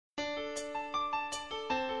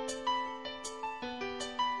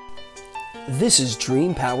This is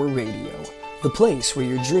Dream Power Radio, the place where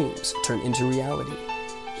your dreams turn into reality.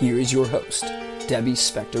 Here is your host, Debbie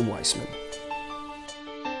Spector-Weissman.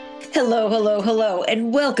 Hello,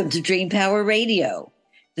 and welcome to Dream Power Radio.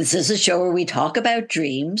 This is a show where we talk about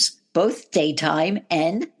dreams, both daytime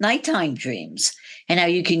and nighttime dreams, and how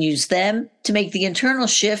you can use them to make the internal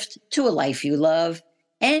shift to a life you love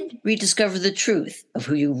and rediscover the truth of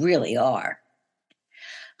who you really are.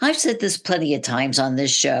 I've said this plenty of times on this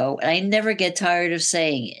show, and I never get tired of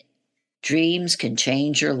saying it. Dreams can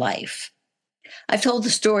change your life. I've told the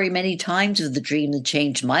story many times of the dream that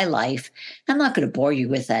changed my life. I'm not going to bore you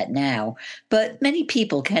with that now, but many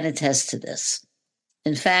people can attest to this.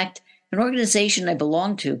 In fact, an organization I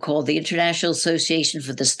belong to called the International Association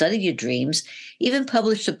for the Study of Dreams even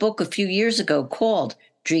published a book a few years ago called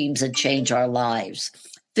Dreams That Change Our Lives,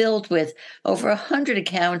 filled with over 100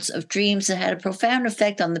 accounts of dreams that had a profound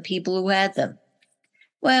effect on the people who had them.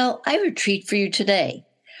 Well, I have a treat for you today.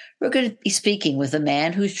 We're going to be speaking with a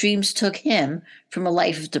man whose dreams took him from a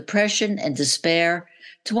life of depression and despair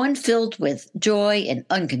to one filled with joy and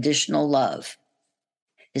unconditional love.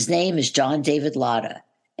 His name is John David Latta,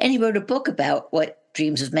 and he wrote a book about what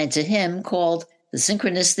dreams have meant to him called The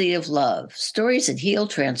Synchronicity of Love, Stories that Heal,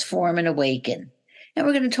 Transform, and Awaken. And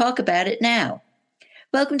we're going to talk about it now.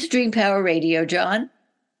 Welcome to Dream Power Radio, John.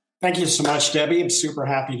 Thank you so much, Debbie. I'm super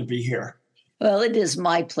happy to be here. Well, it is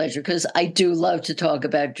my pleasure because I do love to talk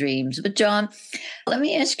about dreams. But John, let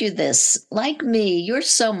me ask you this. Like me, you're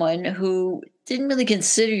someone who didn't really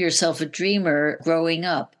consider yourself a dreamer growing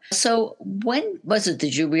up. So when was it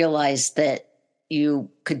that you realized that you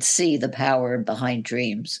could see the power behind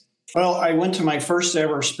dreams? Well, I went to my first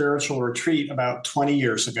ever spiritual retreat about 20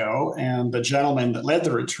 years ago, and the gentleman that led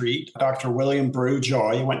the retreat, Dr. William Brew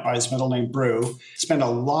Joy, he went by his middle name Brew, spent a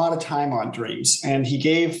lot of time on dreams, and he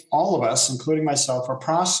gave all of us, including myself, a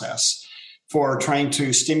process for trying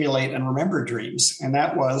to stimulate and remember dreams, and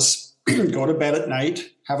that was go to bed at night,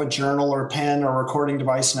 have a journal or pen or recording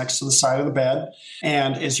device next to the side of the bed,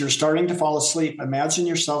 and as you're starting to fall asleep, imagine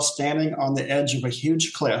yourself standing on the edge of a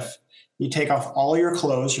huge cliff. You take off all your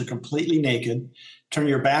clothes, you're completely naked, turn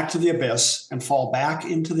your back to the abyss and fall back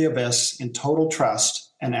into the abyss in total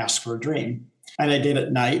trust and ask for a dream. And I did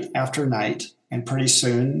it night after night. And pretty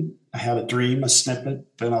soon I had a dream, a snippet,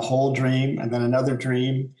 then a whole dream, and then another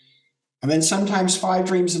dream. And then sometimes 5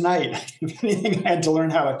 dreams a night. If anything, I had to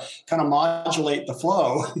learn how to kind of modulate the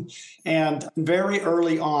flow. And very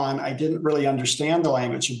early on, I didn't really understand the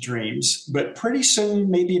language of dreams. But pretty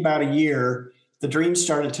soon, maybe about a year, the dreams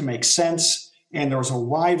started to make sense, and there was a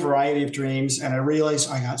wide variety of dreams, and I realized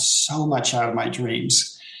I got so much out of my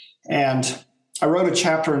dreams. And I wrote a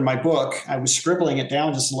chapter in my book. I was scribbling it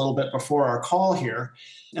down just a little bit before our call here,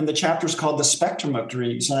 and the chapter is called The Spectrum of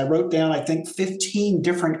Dreams. And I wrote down, I think, 15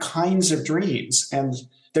 different kinds of dreams, and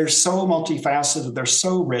they're so multifaceted, they're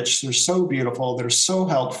so rich, they're so beautiful, they're so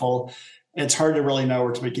helpful. It's hard to really know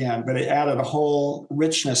where to begin, but it added a whole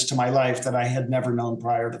richness to my life that I had never known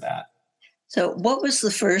prior to that. So what was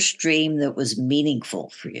the first dream that was meaningful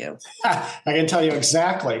for you? I can tell you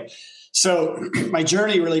exactly. So my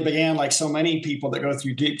journey really began like so many people that go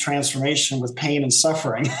through deep transformation with pain and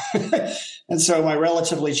suffering. And so my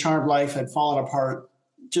relatively charmed life had fallen apart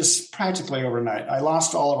just practically overnight. I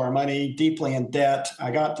lost all of our money, deeply in debt.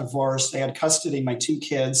 I got divorced. They had custody of my 2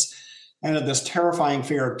 kids. And had this terrifying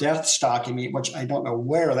fear of death stalking me, which I don't know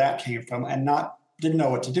where that came from, and didn't know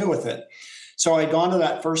what to do with it. So I'd gone to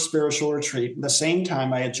that first spiritual retreat. At the same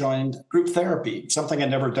time, I had joined group therapy, something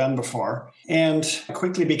I'd never done before. And I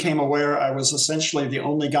quickly became aware I was essentially the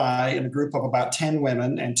only guy in a group of about 10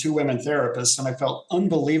 women and 2 women therapists. And I felt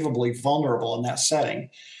unbelievably vulnerable in that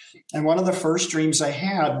setting. And one of the first dreams I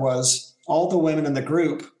had was all the women in the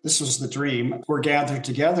group, this was the dream, were gathered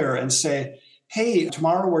together and say, hey,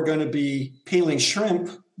 tomorrow we're going to be peeling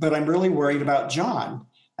shrimp, but I'm really worried about John.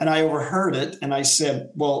 And I overheard it and I said,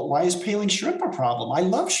 well, why is peeling shrimp a problem? I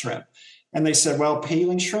love shrimp. And they said, well,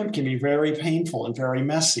 peeling shrimp can be very painful and very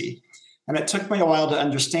messy. And it took me a while to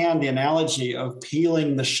understand the analogy of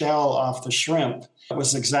peeling the shell off the shrimp. It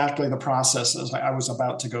was exactly the process as I was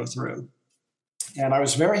about to go through. And I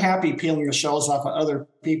was very happy peeling the shells off of other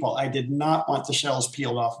people. I did not want the shells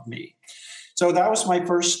peeled off of me. So that was my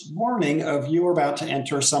first warning of you are about to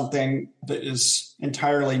enter something that is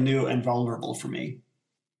entirely new and vulnerable for me.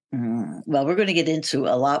 Well, we're going to get into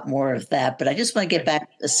a lot more of that, but I just want to get back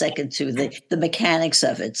a second to the mechanics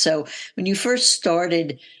of it. So when you first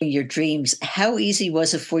started your dreams, how easy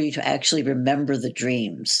was it for you to actually remember the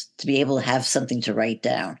dreams, to be able to have something to write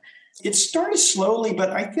down? It started slowly, but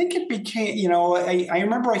I think it became, I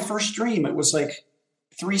remember my first dream. It was like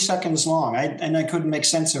 3 seconds long. I couldn't make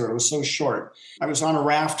sense of it. It was so short. I was on a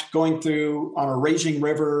raft going through on a raging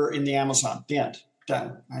river in the Amazon. The end.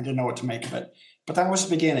 Done. I didn't know what to make of it. But that was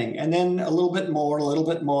the beginning. And then a little bit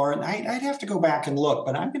more. And I'd have to go back and look.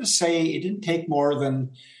 But I'm going to say it didn't take more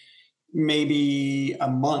than maybe a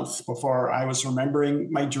month before I was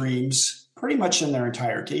remembering my dreams pretty much in their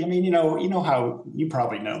entirety. I mean, you know how you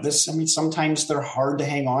probably know this. I mean, sometimes they're hard to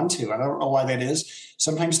hang on to. I don't know why that is.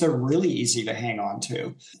 Sometimes they're really easy to hang on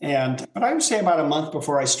to. But I would say about a month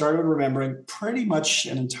before I started remembering pretty much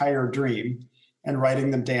an entire dream and writing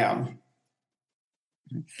them down.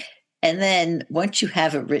 And then once you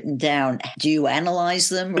have it written down, do you analyze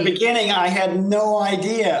them? In the beginning, I had no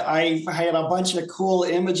idea. I had a bunch of cool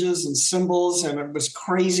images and symbols, and it was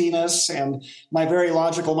craziness. And my very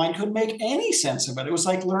logical mind couldn't make any sense of it. It was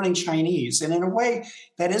like learning Chinese. And in a way,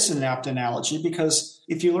 that is an apt analogy, because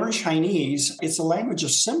if you learn Chinese, it's a language of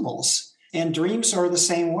symbols. And dreams are the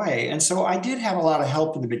same way. And so I did have a lot of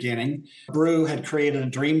help in the beginning. Brew had created a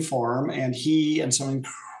dream forum, and he and some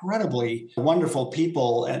incredibly wonderful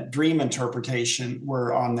people at dream interpretation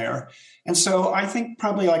were on there. And so I think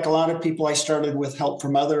probably like a lot of people, I started with help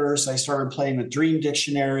from others. I started playing with dream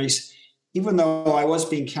dictionaries, even though I was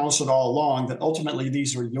being counseled all along that ultimately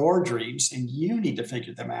these are your dreams and you need to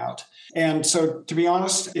figure them out. And so, to be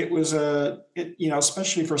honest, it was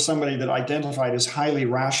especially for somebody that identified as highly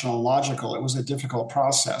rational and logical, it was a difficult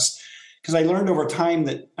process. Because I learned over time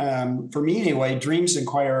that, for me anyway, dreams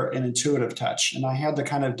require an intuitive touch. And I had to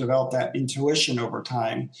kind of develop that intuition over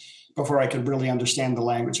time before I could really understand the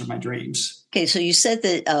language of my dreams. Okay, so you said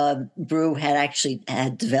that Brew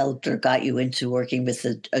had developed or got you into working with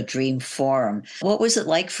a dream forum. What was it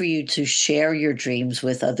like for you to share your dreams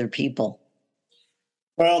with other people?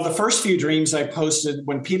 Well, the first few dreams I posted,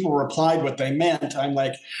 when people replied what they meant, I'm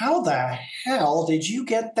like, how the hell did you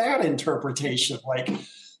get that interpretation? Like,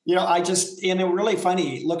 and it was really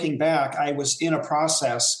funny looking back. I was in a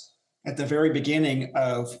process at the very beginning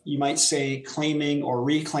of, you might say, claiming or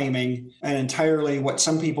reclaiming an entirely what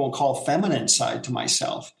some people call feminine side to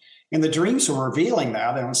myself. And the dreams were revealing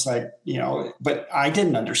that. And it's like, but I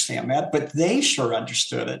didn't understand that, but they sure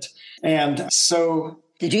understood it. And so.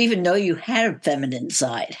 Did you even know you had a feminine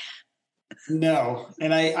side? No.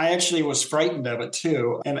 And I actually was frightened of it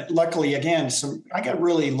too. And luckily, again, I got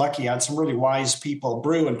really lucky. I had some really wise people.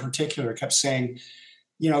 Brew in particular kept saying,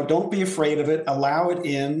 don't be afraid of it. Allow it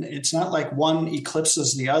in. It's not like one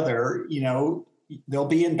eclipses the other. They'll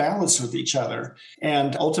be in balance with each other.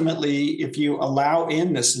 And ultimately, if you allow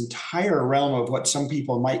in this entire realm of what some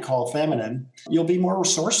people might call feminine, you'll be more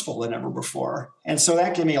resourceful than ever before. And so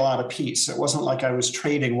that gave me a lot of peace. It wasn't like I was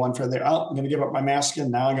trading one for the, I'm going to give up my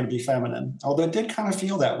masculine, now I'm going to be feminine. Although it did kind of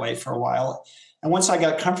feel that way for a while. And once I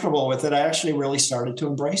got comfortable with it, I actually really started to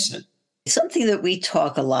embrace it. Something that we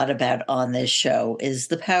talk a lot about on this show is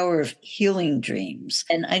the power of healing dreams.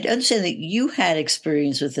 And I understand that you had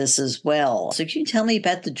experience with this as well. So can you tell me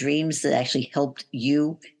about the dreams that actually helped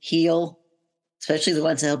you heal, especially the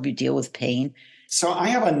ones that help you deal with pain? So I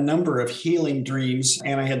have a number of healing dreams,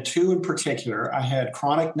 and I had two in particular. I had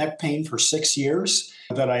chronic neck pain for 6 years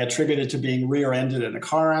that I attributed to being rear-ended in a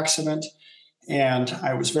car accident. And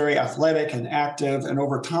I was very athletic and active. And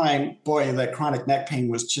over time, boy, that chronic neck pain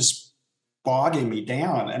was just bogging me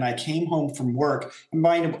down. And I came home from work. And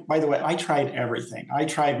by the way, I tried everything. I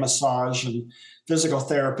tried massage and physical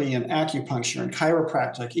therapy and acupuncture and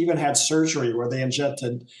chiropractic, even had surgery where they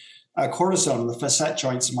injected cortisone in the facet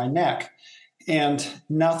joints of my neck. And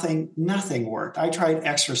nothing worked. I tried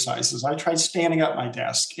exercises. I tried standing up my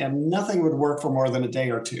desk, and nothing would work for more than a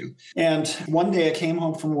day or two. And one day I came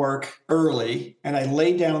home from work early, and I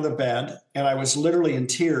laid down on the bed, and I was literally in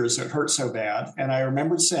tears. It hurt so bad. And I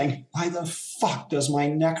remembered saying, why the fuck does my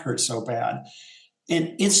neck hurt so bad?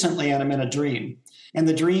 And instantly I'm in a dream. And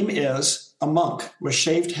the dream is a monk with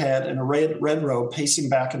shaved head and a red robe pacing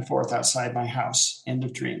back and forth outside my house. End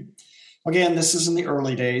of dream. Again, this is in the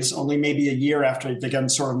early days, only maybe a year after I began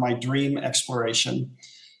sort of my dream exploration.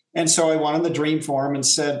 And so I went on the dream forum and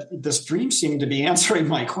said, this dream seemed to be answering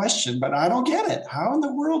my question, but I don't get it. How in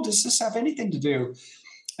the world does this have anything to do?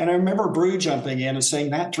 And I remember Brew jumping in and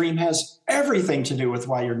saying, that dream has everything to do with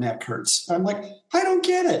why your neck hurts. And I'm like, I don't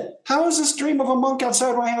get it. How does this dream of a monk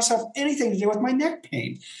outside my house have anything to do with my neck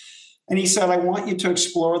pain? And he said, I want you to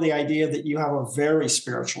explore the idea that you have a very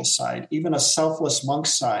spiritual side, even a selfless monk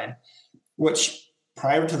side, which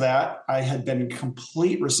prior to that, I had been in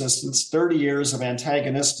complete resistance, 30 years of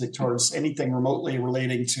antagonistic towards anything remotely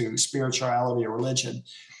relating to spirituality or religion,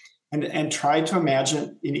 and tried to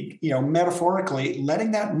imagine, metaphorically,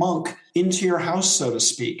 letting that monk into your house, so to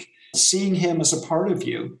speak, seeing him as a part of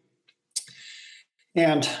you.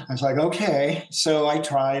 And I was like, okay. So I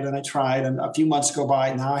tried, and a few months go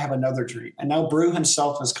by. Now I have another dream. And now Brew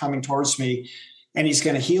himself is coming towards me, and he's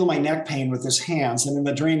going to heal my neck pain with his hands. And in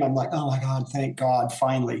the dream, I'm like, oh my God, thank God,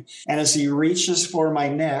 finally. And as he reaches for my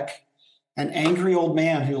neck, an angry old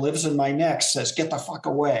man who lives in my neck says, get the fuck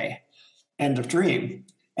away. End of dream.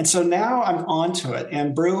 And so now I'm onto it.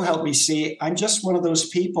 And Brew helped me see I'm just one of those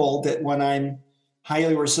people that when I'm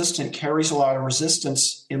highly resistant carries a lot of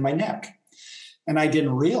resistance in my neck. And I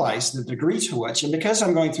didn't realize the degree to which. And because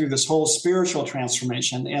I'm going through this whole spiritual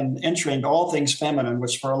transformation and entering all things feminine,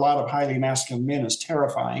 which for a lot of highly masculine men is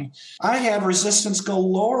terrifying, I had resistance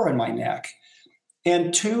galore in my neck.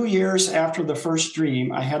 And 2 years after the first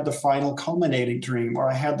dream, I had the final culminating dream where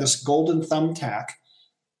I had this golden thumbtack.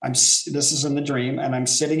 This is in the dream, and I'm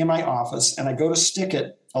sitting in my office, and I go to stick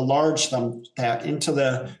it, a large thumbtack, into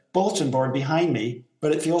the bulletin board behind me,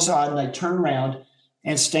 but it feels odd, and I turn around,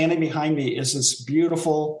 and standing behind me is this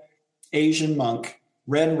beautiful Asian monk,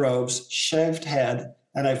 red robes, shaved head,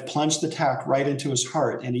 and I've plunged the tack right into his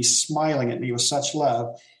heart, and he's smiling at me with such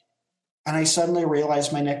love. And I suddenly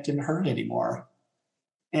realized my neck didn't hurt anymore.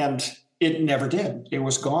 And it never did. It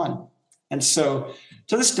was gone. And so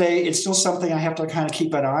to this day, it's still something I have to kind of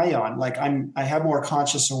keep an eye on. Like I have more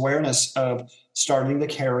conscious awareness of starting to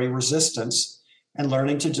carry resistance and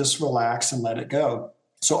learning to just relax and let it go.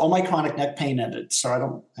 So all my chronic neck pain ended. So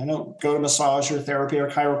I don't go to massage or therapy or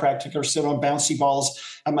chiropractic or sit on bouncy balls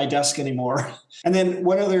at my desk anymore. And then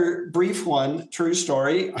one other brief one, true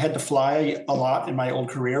story. I had to fly a lot in my old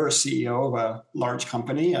career as CEO of a large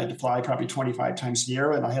company. I had to fly probably 25 times a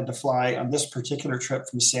year. And I had to fly on this particular trip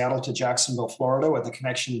from Seattle to Jacksonville, Florida with a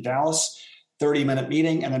connection to Dallas, 30-minute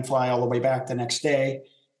meeting, and then fly all the way back the next day.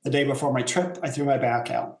 The day before my trip, I threw my back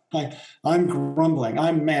out. I'm grumbling.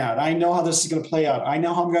 I'm mad. I know how this is going to play out. I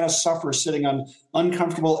know how I'm going to suffer sitting on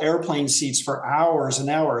uncomfortable airplane seats for hours and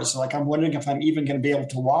hours. Like I'm wondering if I'm even going to be able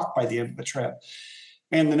to walk by the end of the trip.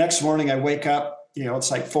 And the next morning I wake up, it's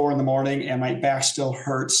like 4 a.m. and my back still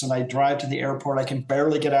hurts. And I drive to the airport. I can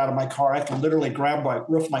barely get out of my car. I have to literally grab my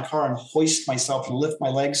roof of my car and hoist myself and lift my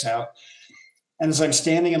legs out. And as I'm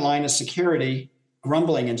standing in line of security,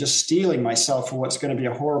 grumbling and just steeling myself for what's going to be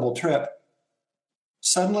a horrible trip,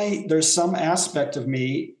 suddenly there's some aspect of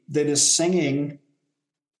me that is singing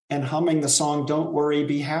and humming the song, Don't Worry,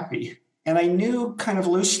 Be Happy. And I knew kind of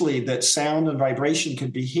loosely that sound and vibration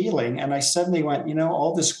could be healing. And I suddenly went,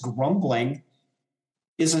 all this grumbling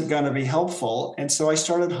isn't going to be helpful. And so I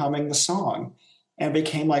started humming the song. And it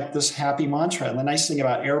became like this happy mantra. And the nice thing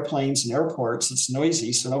about airplanes and airports, it's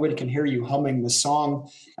noisy, so nobody can hear you humming the song.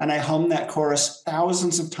 And I hummed that chorus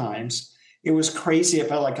thousands of times. It was crazy. It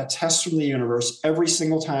felt like a test from the universe. Every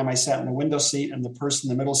single time I sat in the window seat and the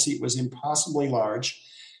person in the middle seat was impossibly large.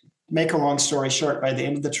 Make a long story short, by the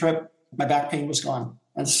end of the trip, my back pain was gone.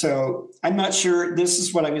 And so I'm not sure, this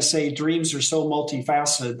is what I'm going to say, dreams are so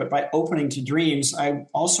multifaceted, but by opening to dreams, I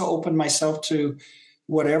also opened myself to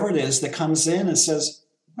whatever it is that comes in and says,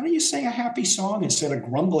 why don't you sing a happy song instead of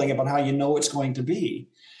grumbling about how you know it's going to be?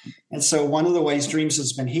 And so one of the ways dreams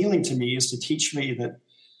has been healing to me is to teach me that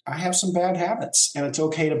I have some bad habits and it's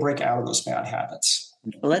okay to break out of those bad habits.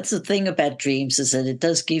 Well, that's the thing about dreams, is that it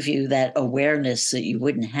does give you that awareness that you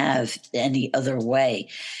wouldn't have any other way.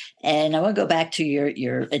 And I want to go back to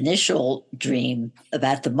your initial dream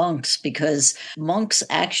about the monks, because monks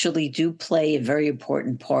actually do play a very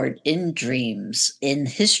important part in dreams. In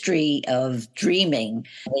history of dreaming,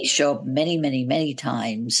 they show up many, many, many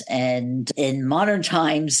times. And in modern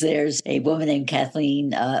times, there's a woman named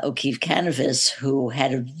Kathleen O'Keefe Canavas who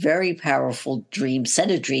had a very powerful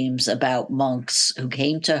set of dreams about monks who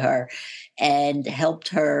came to her and helped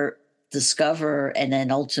her discover and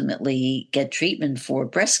then ultimately get treatment for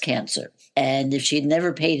breast cancer. And if she had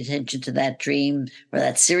never paid attention to that dream or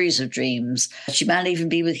that series of dreams, she might not even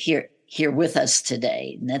be here with us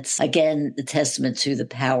today. And that's, again, a testament to the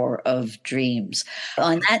power of dreams.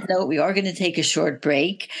 On that note, we are going to take a short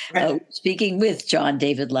break, speaking with John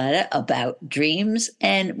David Latta about dreams,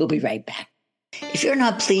 and we'll be right back. If you're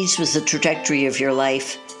not pleased with the trajectory of your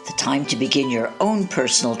life, the time to begin your own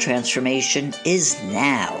personal transformation is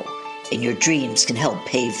now. And your dreams can help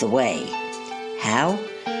pave the way. How?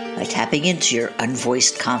 By tapping into your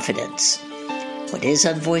unvoiced confidence. What is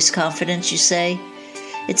unvoiced confidence, you say?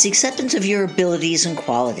 It's the acceptance of your abilities and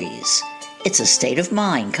qualities. It's a state of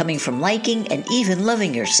mind coming from liking and even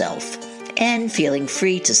loving yourself, and feeling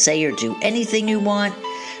free to say or do anything you want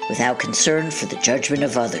without concern for the judgment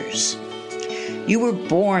of others. You were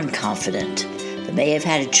born confident, but may have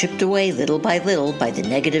had it chipped away little by little by the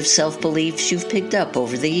negative self-beliefs you've picked up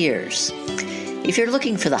over the years. If you're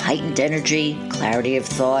looking for the heightened energy, clarity of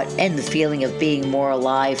thought, and the feeling of being more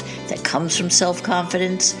alive that comes from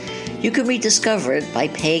self-confidence, you can rediscover it by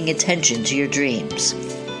paying attention to your dreams.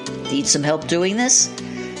 Need some help doing this?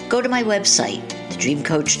 Go to my website,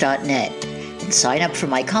 thedreamcoach.net, and sign up for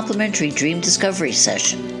my complimentary dream discovery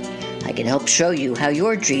session. I can help show you how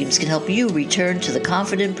your dreams can help you return to the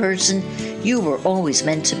confident person you were always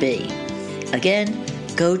meant to be. Again,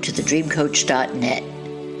 go to thedreamcoach.net.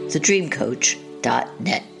 thedreamcoach.net.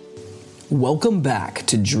 Welcome back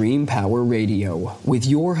to Dream Power Radio with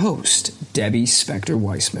your host, Debbie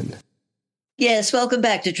Spector-Weissman. Yes, welcome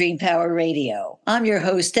back to Dream Power Radio. I'm your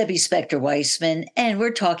host, Debbie Spector-Weissman, and we're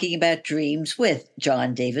talking about dreams with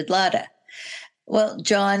John David Latta. Well,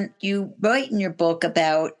 John, you write in your book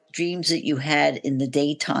about dreams that you had in the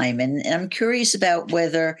daytime, and I'm curious about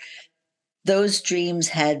whether those dreams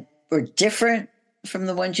were different from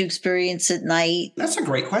the ones you experience at night. That's a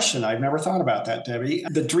great question. I've never thought about that, Debbie.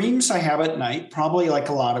 The dreams I have at night, probably like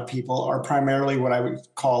a lot of people, are primarily what I would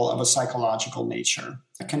call of a psychological nature.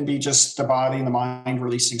 It can be just the body and the mind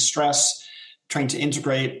releasing stress, trying to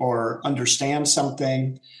integrate or understand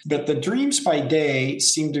something. But the dreams by day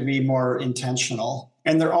seem to be more intentional.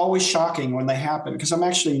 And they're always shocking when they happen, because I'm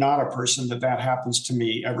actually not a person that happens to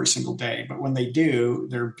me every single day. But when they do,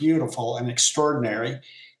 they're beautiful and extraordinary.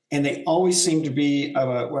 And they always seem to be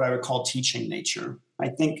of what I would call teaching nature. I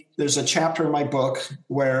think there's a chapter in my book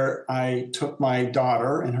where I took my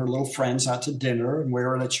daughter and her little friends out to dinner, and we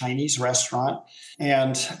were at a Chinese restaurant,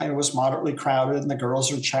 and it was moderately crowded, and the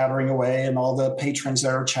girls are chattering away, and all the patrons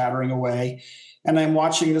there are chattering away. And I'm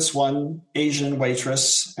watching this one Asian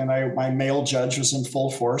waitress, and my male judge was in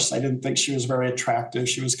full force. I didn't think she was very attractive.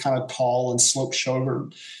 She was kind of tall and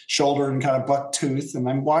slope-shouldered and kind of buck-toothed, and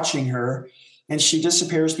I'm watching her. And she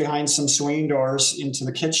disappears behind some swinging doors into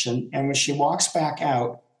the kitchen. And when she walks back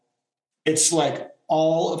out, it's like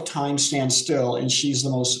all of time stands still, and she's the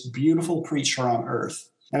most beautiful creature on earth.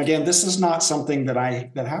 And again, this is not something that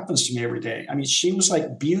happens to me every day. I mean, she was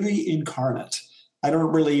like beauty incarnate. I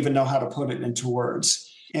don't really even know how to put it into words.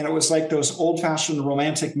 And it was like those old-fashioned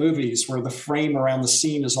romantic movies where the frame around the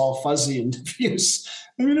scene is all fuzzy and diffuse.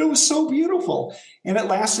 I mean, it was so beautiful. And it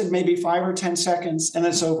lasted maybe 5 or 10 seconds, and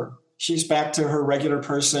it's over. She's back to her regular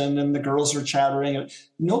person, and the girls are chattering.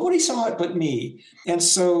 Nobody saw it but me. And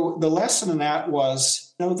so the lesson in that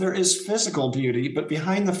was, no, there is physical beauty, but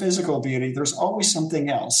behind the physical beauty, there's always something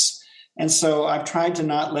else. And so I've tried to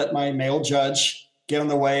not let my male judge get in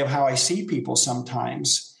the way of how I see people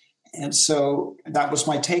sometimes. And so that was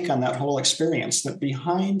my take on that whole experience, that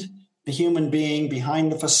behind the human being,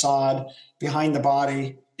 behind the facade, behind the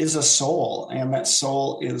body is a soul, and that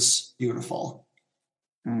soul is beautiful.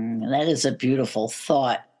 That is a beautiful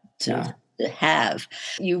thought to have.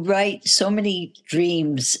 You write so many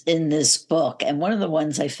dreams in this book, and one of the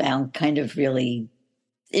ones I found kind of really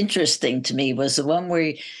interesting to me was the one where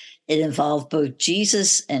it involved both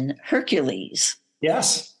Jesus and Hercules.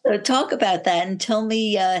 Yes. So talk about that and tell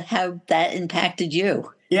me how that impacted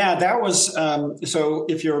you. Yeah, that was, so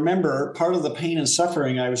if you remember, part of the pain and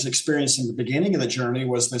suffering I was experiencing at the beginning of the journey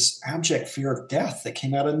was this abject fear of death that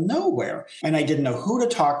came out of nowhere. And I didn't know who to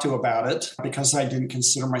talk to about it because I didn't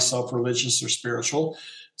consider myself religious or spiritual.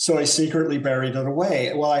 So I secretly buried it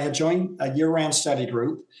away. Well, I had joined a year-round study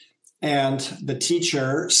group, and the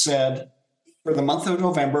teacher said, for the month of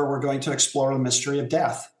November, we're going to explore the mystery of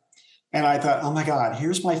death. And I thought, oh my God,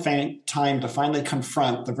 here's my time to finally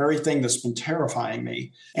confront the very thing that's been terrifying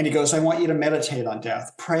me. And he goes, I want you to meditate on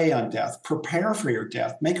death, pray on death, prepare for your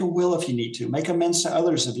death, make a will if you need to, make amends to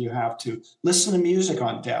others if you have to, listen to music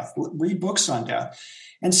on death, read books on death.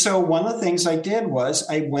 And so one of the things I did was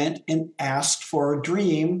I went and asked for a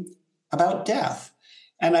dream about death.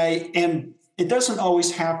 And it doesn't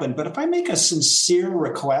always happen, but if I make a sincere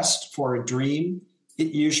request for a dream,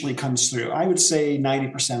 it usually comes through. I would say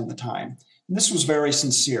 90% of the time. And this was very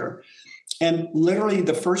sincere. And literally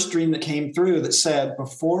the first dream that came through that said,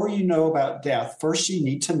 before you know about death, first you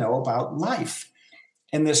need to know about life.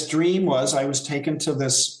 And this dream was, I was taken to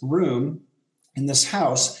this room in this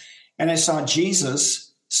house, and I saw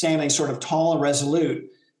Jesus standing sort of tall and resolute,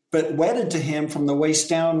 but wedded to him from the waist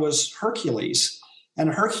down was Hercules.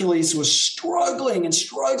 And Hercules was struggling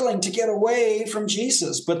to get away from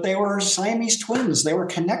Jesus, but they were Siamese twins. They were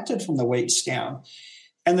connected from the waist down.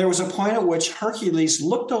 And there was a point at which Hercules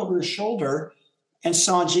looked over his shoulder and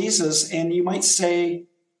saw Jesus, and you might say,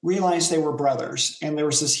 realized they were brothers. And there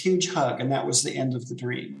was this huge hug, and that was the end of the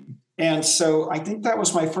dream. And so I think that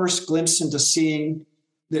was my first glimpse into seeing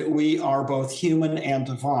that we are both human and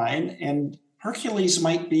divine. And Hercules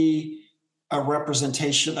might be a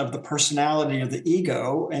representation of the personality of the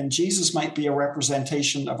ego, and Jesus might be a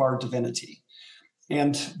representation of our divinity.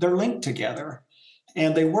 And they're linked together,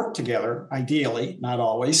 and they work together, ideally, not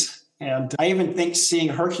always. And I even think seeing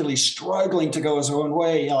Hercules struggling to go his own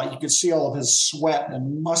way, you could see all of his sweat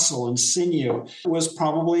and muscle and sinew, was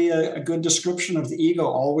probably a good description of the ego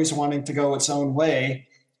always wanting to go its own way,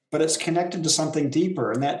 but it's connected to something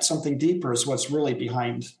deeper. And that something deeper is what's really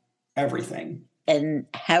behind everything. And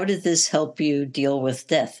how did this help you deal with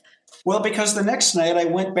death? Well, because the next night I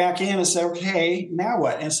went back in and said, okay, now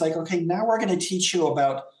what? And it's like, okay, now we're going to teach you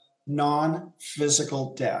about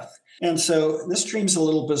non-physical death. And so this dream's a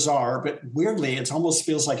little bizarre, but weirdly, it almost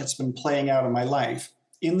feels like it's been playing out in my life.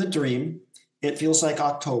 In the dream, it feels like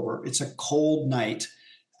October. It's a cold night.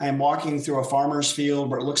 I'm walking through a farmer's field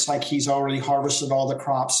where it looks like he's already harvested all the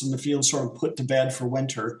crops and the field's sort of put to bed for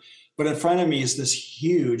winter. But in front of me is this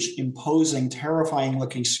huge, imposing, terrifying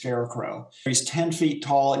looking scarecrow. He's 10 feet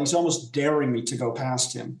tall and he's almost daring me to go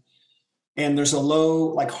past him. And there's a low,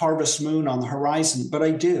 like harvest moon on the horizon, but I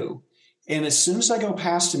do. And as soon as I go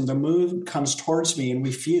past him, the moon comes towards me and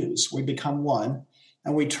we fuse. We become one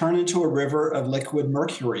and we turn into a river of liquid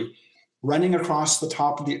mercury running across the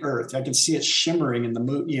top of the earth. I can see it shimmering in the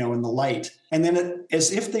moon, in the light. And then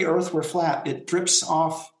as if the earth were flat, it drips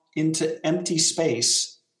off into empty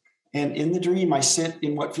space. And in the dream, I sit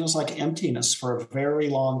in what feels like emptiness for a very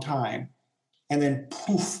long time. And then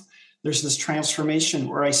poof, there's this transformation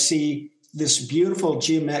where I see this beautiful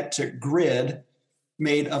geometric grid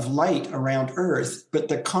made of light around Earth, but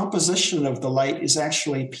the composition of the light is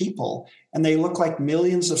actually people. And they look like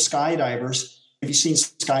millions of skydivers. Have you seen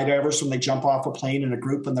skydivers when they jump off a plane in a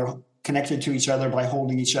group and they're connected to each other by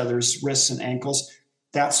holding each other's wrists and ankles?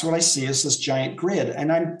 That's what I see as this giant grid.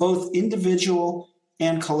 And I'm both individual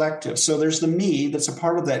and collective. So there's the me that's a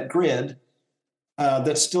part of that grid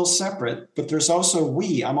that's still separate, but there's also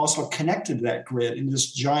we. I'm also connected to that grid in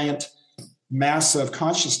this giant mass of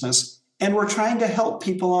consciousness. And we're trying to help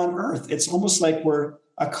people on Earth. It's almost like we're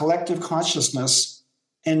a collective consciousness,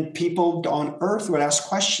 and people on Earth would ask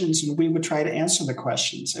questions and we would try to answer the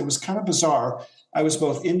questions. It was kind of bizarre. I was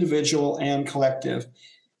both individual and collective.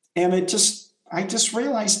 And I just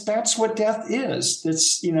realized that's what death is.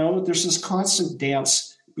 It's, there's this constant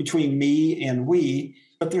dance between me and we,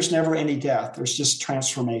 but there's never any death. There's just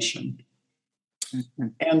transformation. Mm-hmm.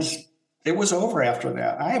 And it was over after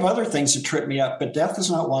that. I have other things that trip me up, but death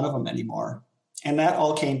is not one of them anymore. And that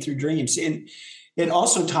all came through dreams. And it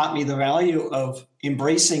also taught me the value of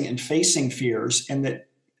embracing and facing fears, and that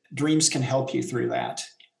dreams can help you through that.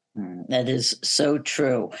 That is so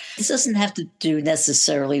true. This doesn't have to do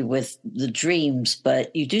necessarily with the dreams,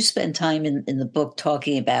 but you do spend time in the book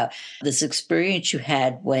talking about this experience you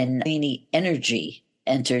had when any energy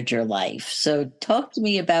entered your life. So talk to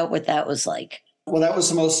me about what that was like. Well, that was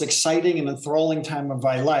the most exciting and enthralling time of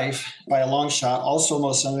my life by a long shot, also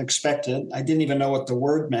most unexpected. I didn't even know what the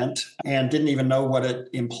word meant and didn't even know what it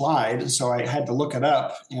implied. So I had to look it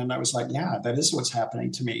up, and I was like, yeah, that is what's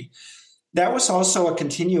happening to me. That was also a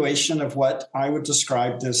continuation of what I would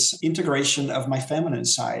describe this integration of my feminine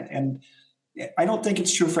side. And I don't think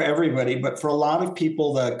it's true for everybody, but for a lot of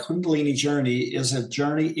people, the Kundalini journey is a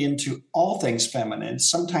journey into all things feminine,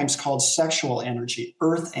 sometimes called sexual energy,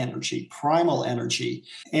 earth energy, primal energy.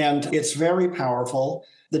 And it's very powerful.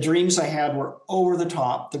 The dreams I had were over the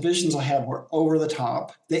top. The visions I had were over the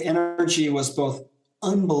top. The energy was both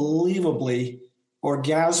unbelievably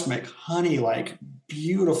orgasmic, honey-like,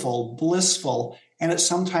 beautiful, blissful, and it's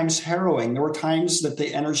sometimes harrowing. There were times that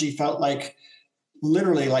the energy felt like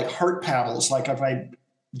literally like heart paddles, like if I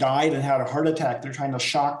died and had a heart attack, they're trying to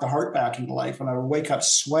shock the heart back into life, and I would wake up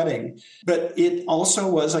sweating. But it also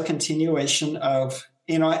was a continuation of,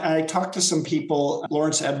 I talked to some people.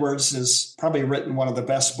 Lawrence Edwards has probably written one of the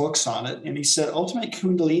best books on it. And he said, ultimate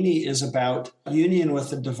Kundalini is about union with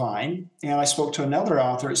the divine. And I spoke to another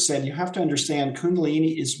author who said, you have to understand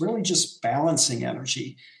Kundalini is really just balancing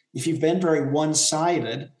energy. If you've been very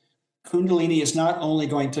one-sided, Kundalini is not only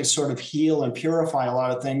going to sort of heal and purify a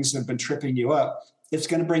lot of things that have been tripping you up, it's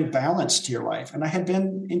going to bring balance to your life. And I had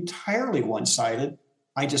been entirely one-sided.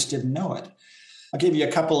 I just didn't know it. I'll give you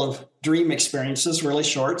a couple of dream experiences, really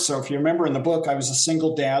short. So if you remember in the book, I was a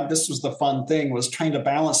single dad. This was the fun thing, was trying to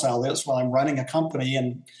balance all this while I'm running a company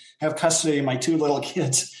and have custody of my two little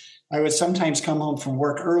kids. I would sometimes come home from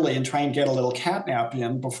work early and try and get a little cat nap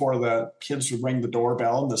in before the kids would ring the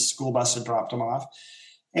doorbell and the school bus had dropped them off.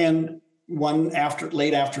 And one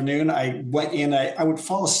late afternoon, I went in, I would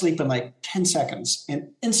fall asleep in like 10 seconds and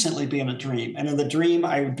instantly be in a dream. And in the dream,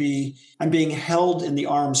 I'm being held in the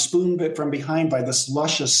arms, spoon bit from behind by this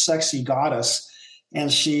luscious, sexy goddess.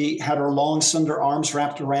 And she had her long, slender arms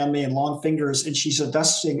wrapped around me and long fingers, and she's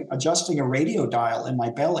adjusting a radio dial in my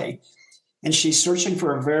belly. And she's searching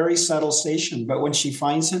for a very subtle station. But when she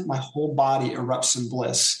finds it, my whole body erupts in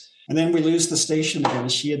bliss. And then we lose the station again,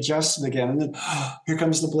 and she adjusts it again. And then here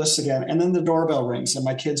comes the bliss again. And then the doorbell rings, and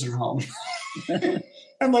my kids are home.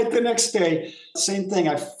 And like the next day, same thing.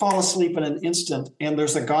 I fall asleep in an instant, and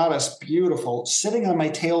there's a goddess, beautiful, sitting on my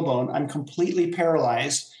tailbone. I'm completely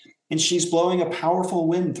paralyzed, and she's blowing a powerful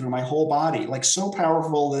wind through my whole body, like so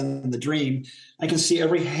powerful that in the dream, I can see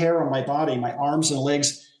every hair on my body, my arms and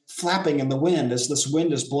legs flapping in the wind as this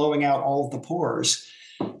wind is blowing out all of the pores.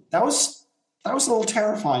 That was a little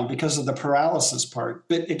terrifying because of the paralysis part.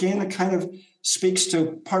 But again, it kind of speaks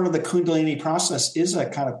to part of the Kundalini process is a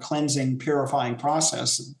kind of cleansing, purifying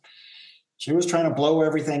process. And she was trying to blow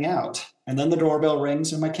everything out. And then the doorbell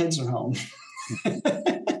rings and my kids are home.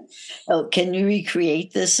 Oh, can you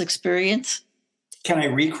recreate this experience? Can I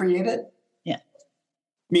recreate it? Yeah.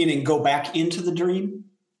 Meaning go back into the dream?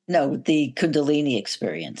 No, the Kundalini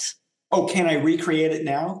experience. Oh, can I recreate it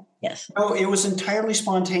now? Yes. Oh, it was entirely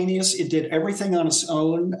spontaneous. It did everything on its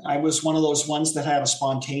own. I was one of those ones that had a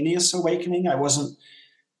spontaneous awakening. I wasn't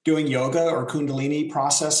doing yoga or Kundalini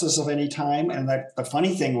processes of any time. And the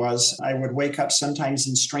funny thing was I would wake up sometimes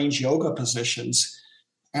in strange yoga positions,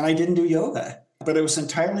 and I didn't do yoga. But it was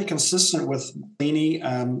entirely consistent with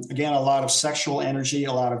Kundalini. Again, a lot of sexual energy,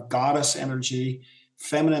 a lot of goddess energy,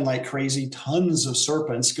 feminine like crazy, tons of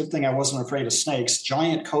serpents. Good thing I wasn't afraid of snakes,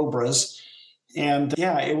 giant cobras. And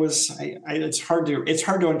yeah, it was. It's hard to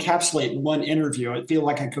encapsulate in one interview. I feel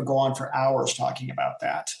like I could go on for hours talking about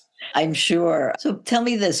that. I'm sure. So tell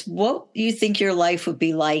me this: what do you think your life would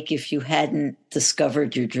be like if you hadn't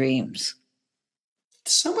discovered your dreams?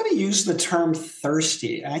 Somebody used the term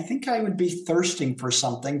thirsty. I think I would be thirsting for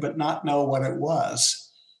something, but not know what it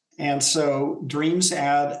was. And so dreams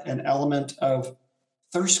add an element of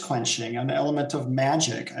thirst quenching, an element of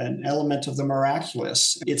magic, an element of the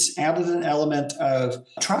miraculous. It's added an element of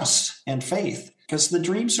trust and faith because the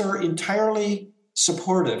dreams are entirely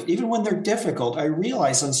supportive. Even when they're difficult, I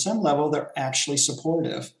realize on some level they're actually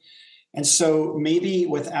supportive. And so maybe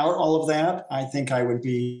without all of that, I think I would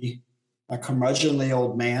be a curmudgeonly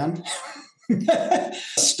old man,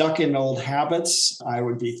 stuck in old habits. I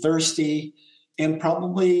would be thirsty and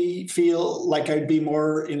probably feel like I'd be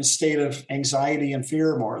more in a state of anxiety and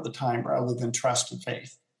fear more of the time rather than trust and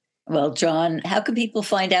faith. Well, John, how can people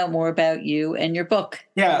find out more about you and your book?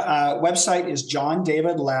 Yeah, website is John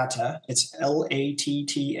David Latta. It's Latta.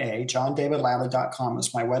 JohnDavidLatta.com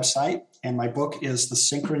is my website. And my book is The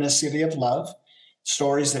Synchronicity of Love,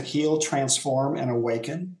 Stories That Heal, Transform, and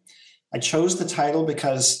Awaken. I chose the title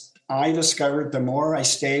because I discovered the more I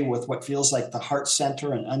stay with what feels like the heart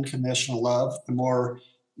center and unconditional love, the more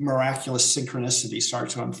miraculous synchronicity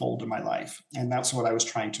starts to unfold in my life. And that's what I was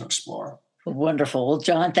trying to explore. Wonderful. Well,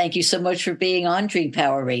 John, thank you so much for being on Dream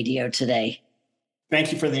Power Radio today.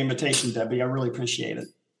 Thank you for the invitation, Debbie. I really appreciate it.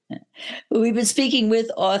 We've been speaking with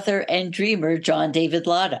author and dreamer John David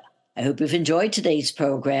Latta. I hope you've enjoyed today's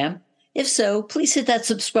program. If so, please hit that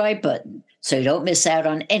subscribe button so you don't miss out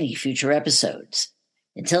on any future episodes.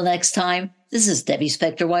 Until next time, this is Debbie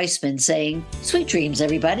Spector-Weissman saying, sweet dreams,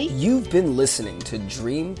 everybody. You've been listening to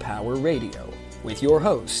Dream Power Radio with your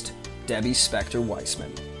host, Debbie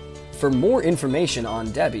Spector-Weissman. For more information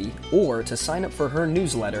on Debbie or to sign up for her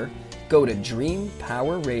newsletter, go to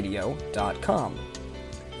dreampowerradio.com.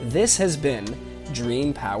 This has been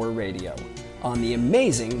Dream Power Radio on the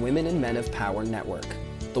amazing Women and Men of Power Network,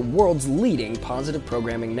 the world's leading positive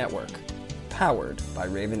programming network, powered by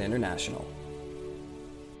Raven International.